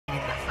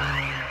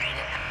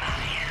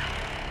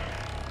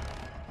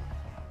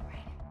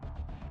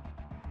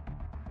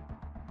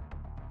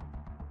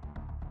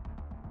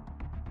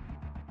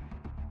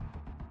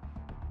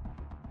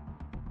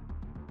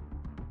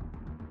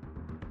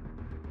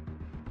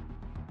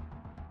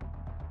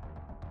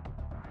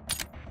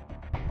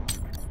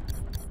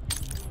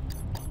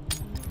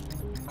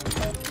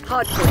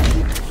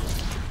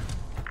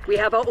Hardpoint. We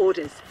have our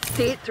orders.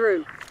 See it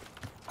through.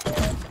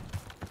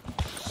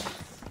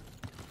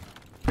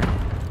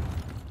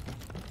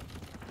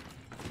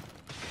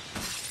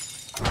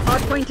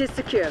 Hardpoint is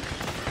secure.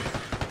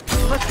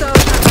 Hostiles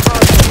at the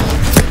hardpoint.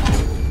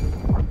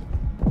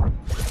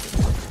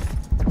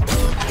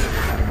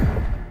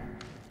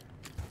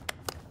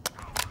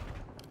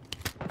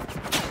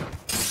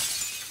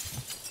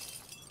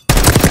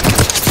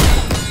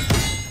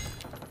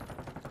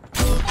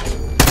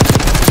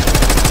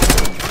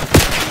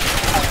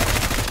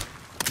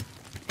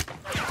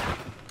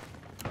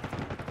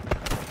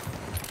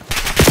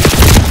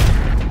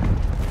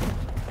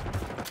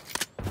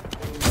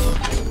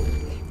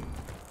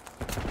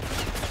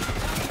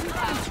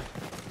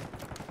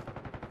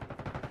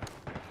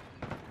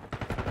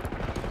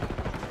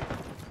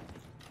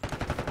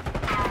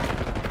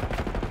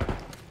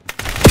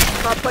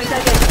 Hardpoint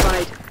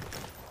identified.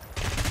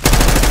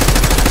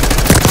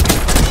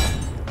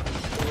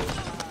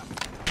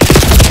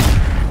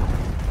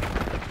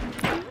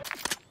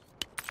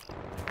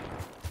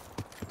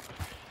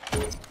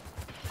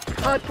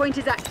 Hardpoint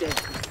is active.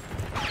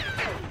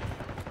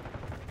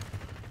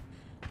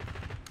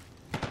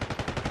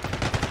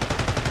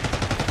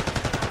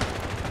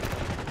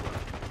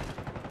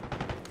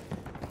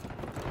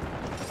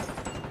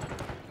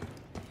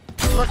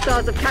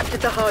 Hostiles have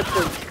captured the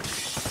hardpoint.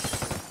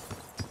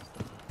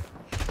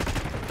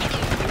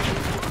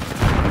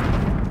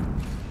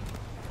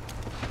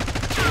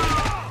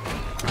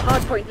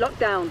 Hardpoint locked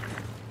down.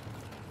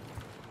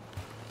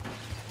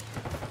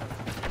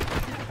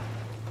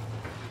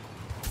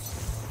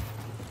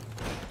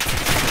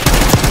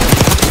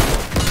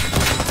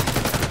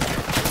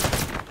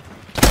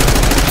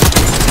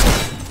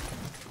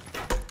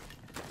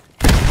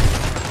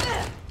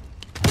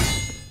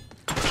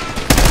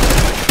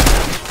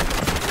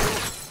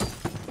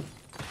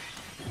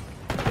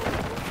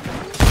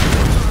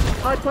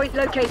 Hardpoint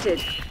located.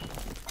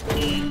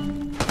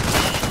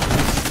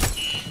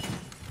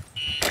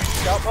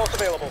 Scout pulse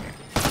available.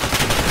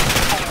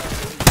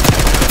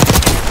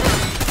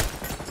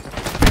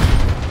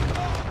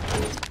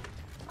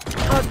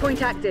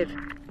 Hardpoint active.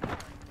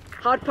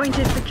 Hardpoint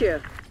is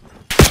secure.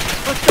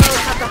 Hostiles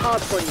have the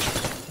hardpoint.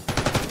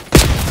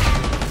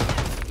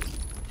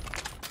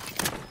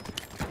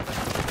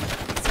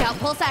 Scout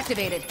pulse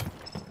activated.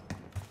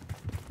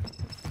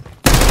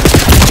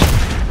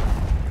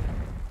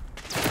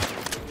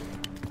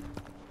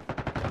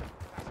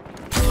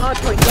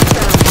 Hardpoint locked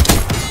down.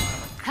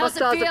 How's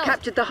Hostiles it feel? have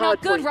captured the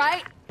Not good, hardpoint.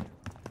 right?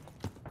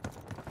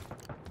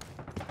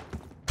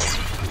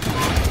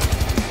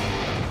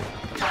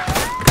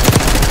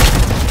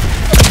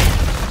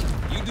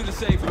 You do the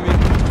same for me.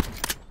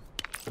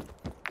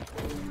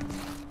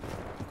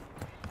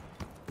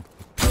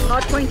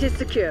 Hardpoint is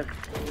secure.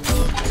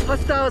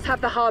 Hostiles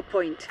have the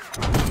hardpoint.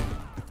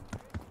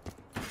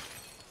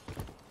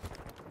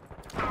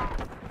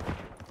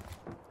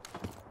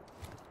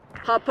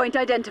 Hardpoint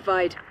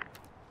identified.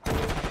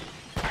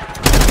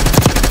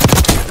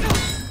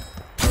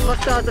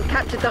 Hostiles have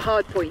captured the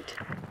hardpoint.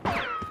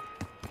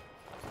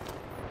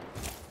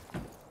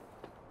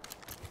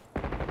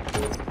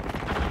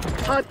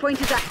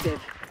 Hardpoint is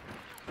active.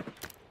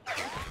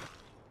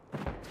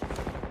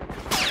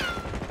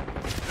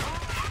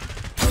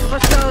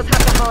 Hostiles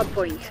have the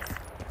hardpoint.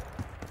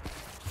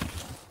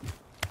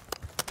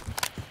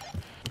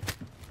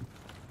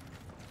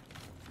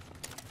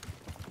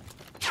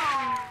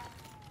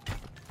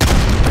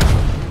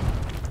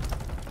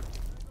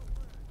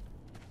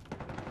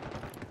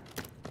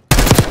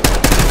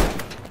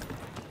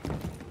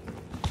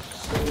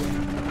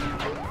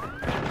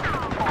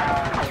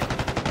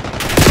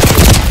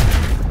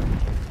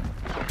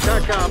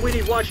 TACCOM, we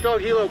need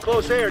Watchdog Helo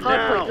close air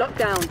Hardpoint now. locked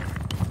down.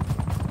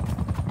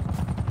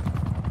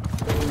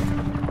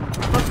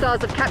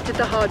 Hostiles have captured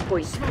the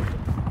hardpoint.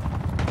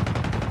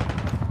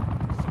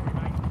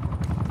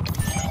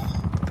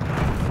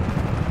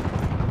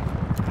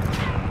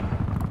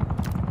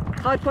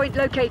 Hardpoint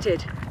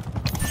located.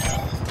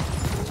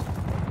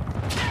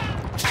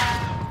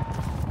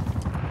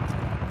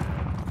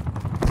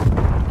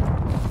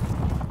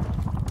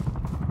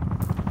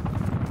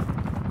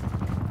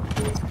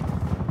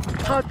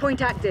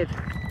 Hardpoint active.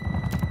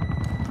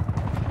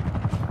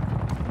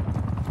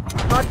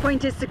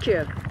 Hardpoint is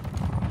secure.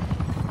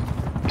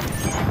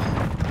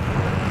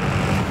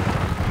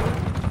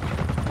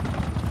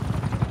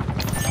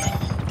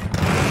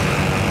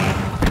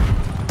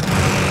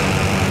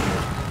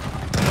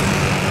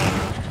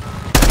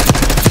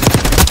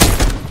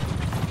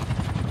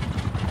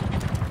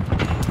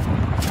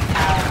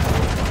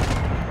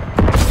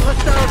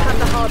 Hostiles have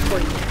the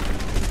hardpoint.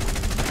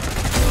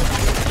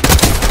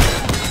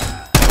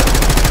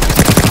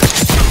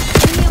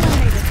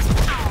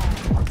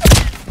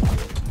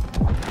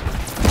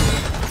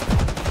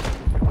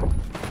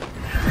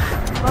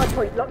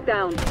 Hardpoint locked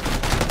down.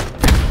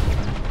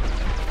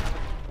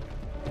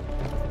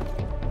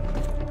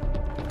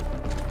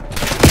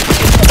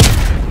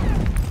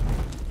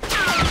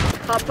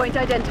 Hardpoint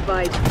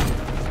identified.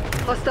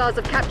 Hostiles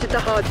have captured the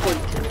hard point.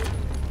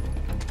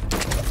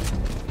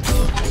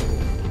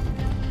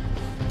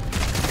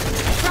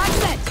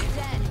 Fragment!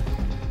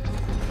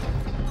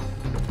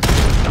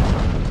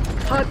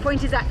 Hard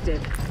point is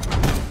active.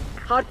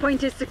 Hard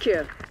point is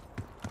secure.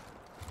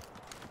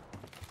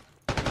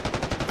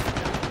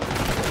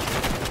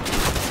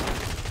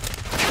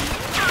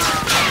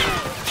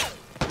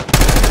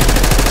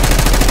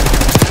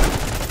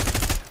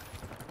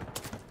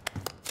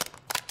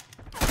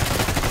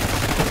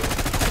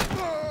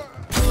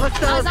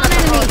 Hostiles Eyes on have the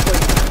enemy. hard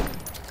point.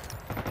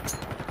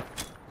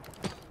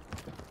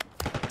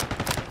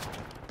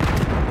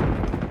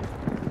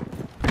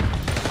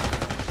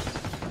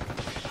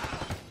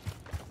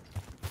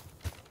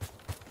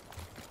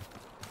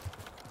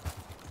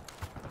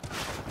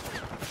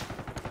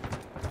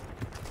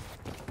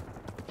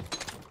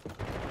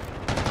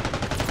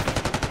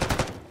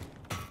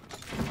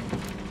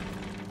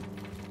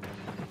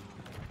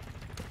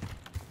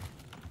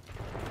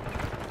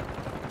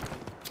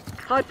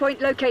 Hard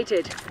point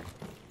located.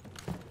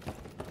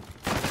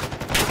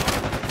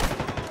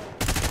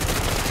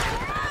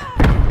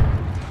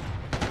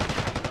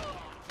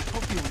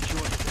 Hope you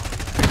enjoy it.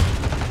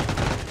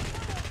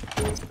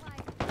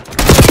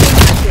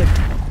 Active.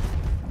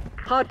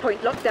 Hard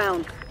point locked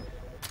down.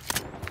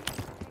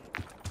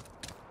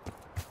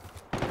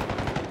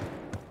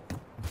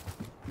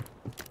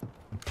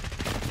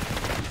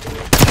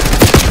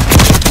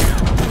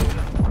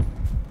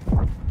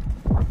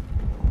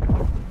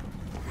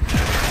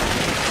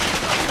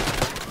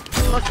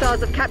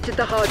 Hostiles have captured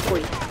the hard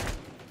point.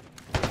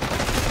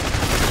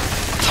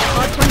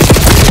 Hard point is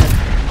secure.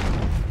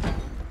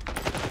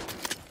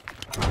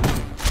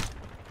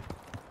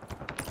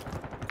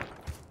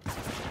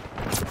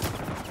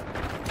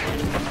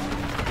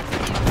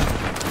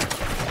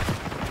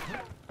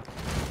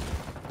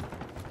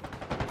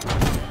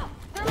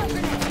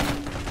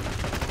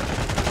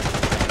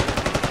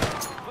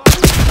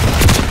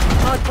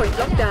 Hard point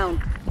locked down.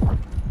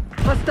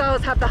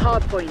 Hostiles have the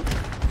hard point.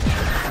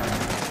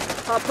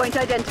 Hard point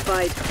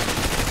identified.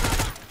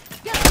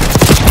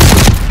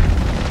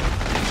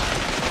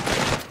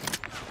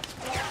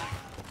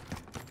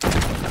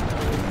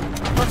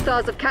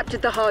 Hostiles have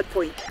captured the hard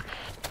point.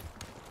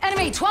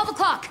 Enemy, 12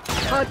 o'clock!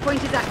 Hard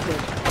point is active.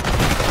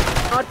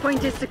 Hard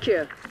point is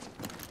secure.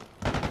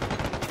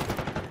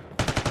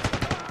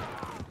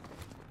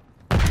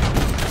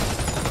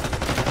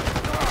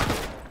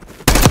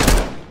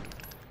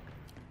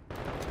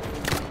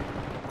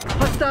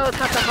 Hostiles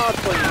have the hard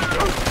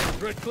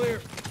point. Red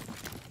clear.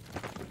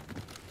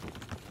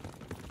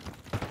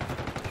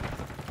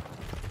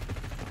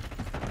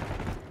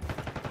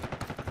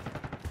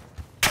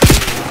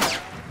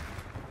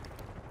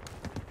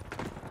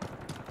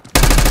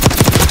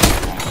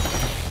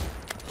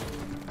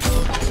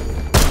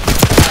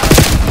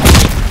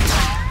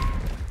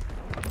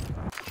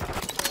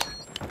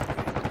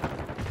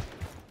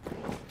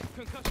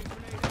 Concussion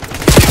grenade.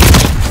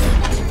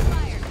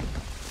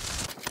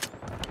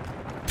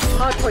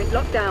 Hard point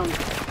locked down.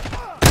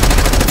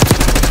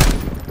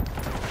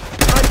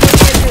 Hard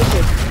point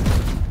located.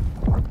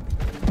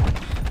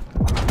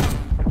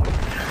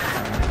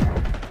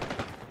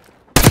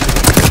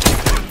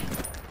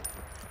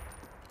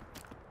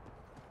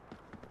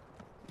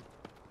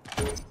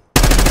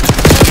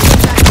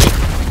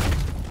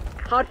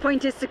 Hard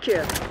point is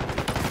secure.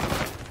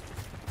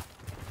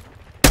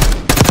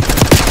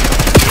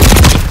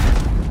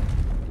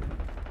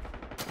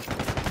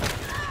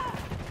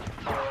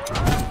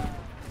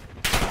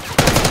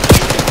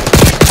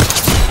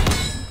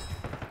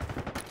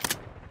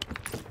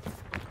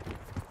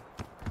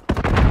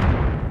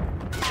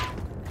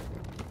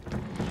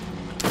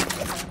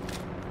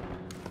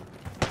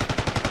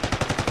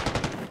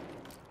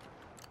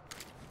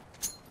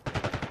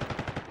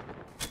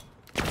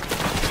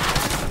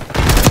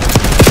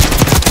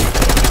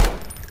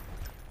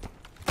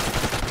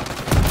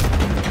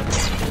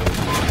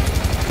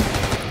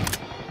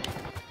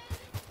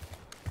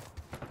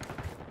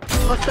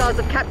 Hostiles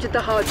have captured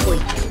the hard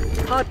point.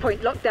 Hard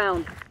point locked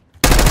down.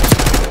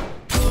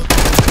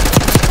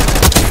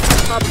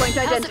 Hard point How's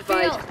it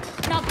identified.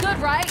 feel? Not good,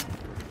 right?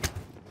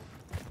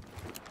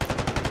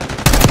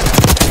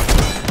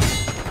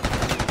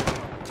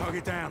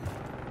 Target down.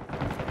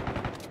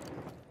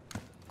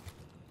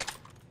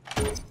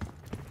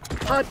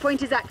 Hard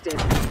point is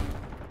active.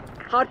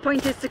 Hard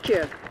point is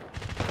secure.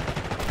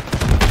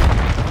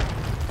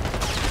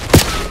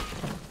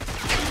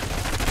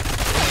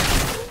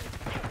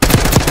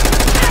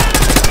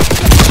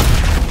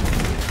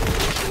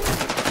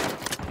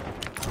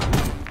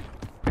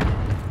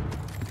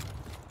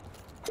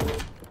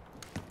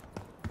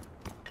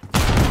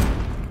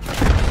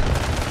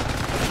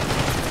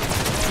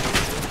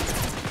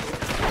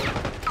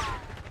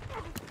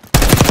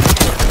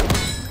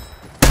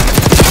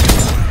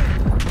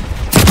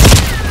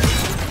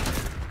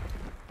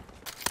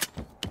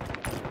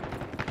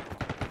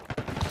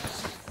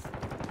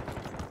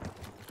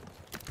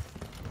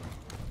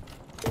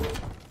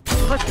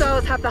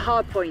 Hostiles have the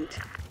hard point.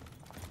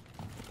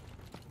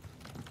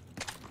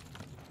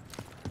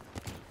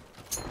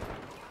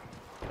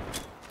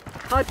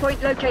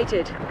 Hardpoint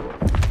located.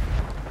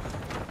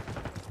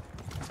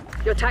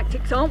 Your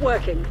tactics aren't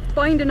working.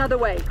 Find another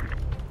way.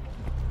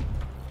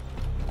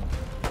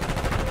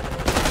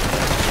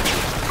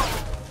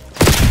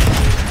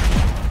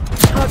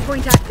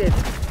 Hardpoint active.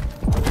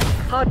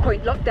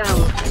 Hardpoint locked down.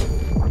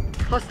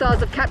 Hostiles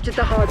have captured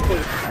the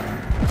hardpoint.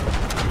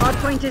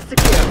 Hardpoint is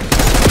secure.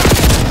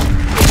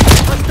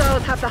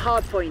 Hostiles have the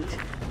hardpoint.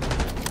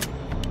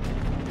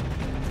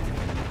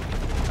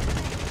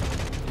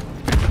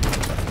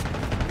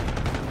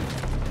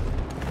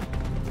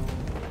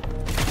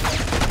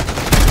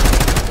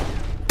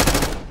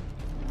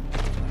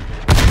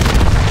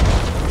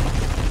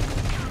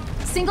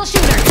 Single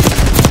shooter.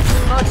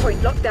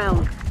 Hardpoint locked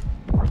down.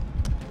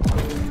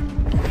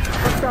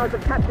 Hostiles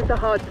have captured the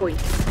hardpoint.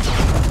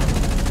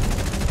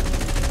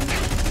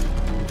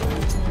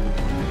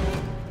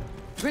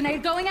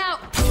 Grenade going out.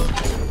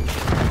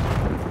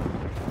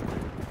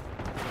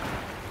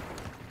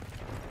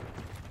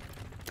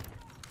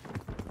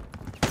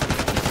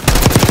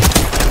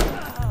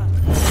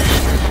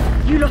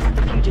 You lost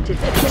the fugitive.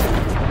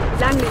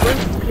 Langley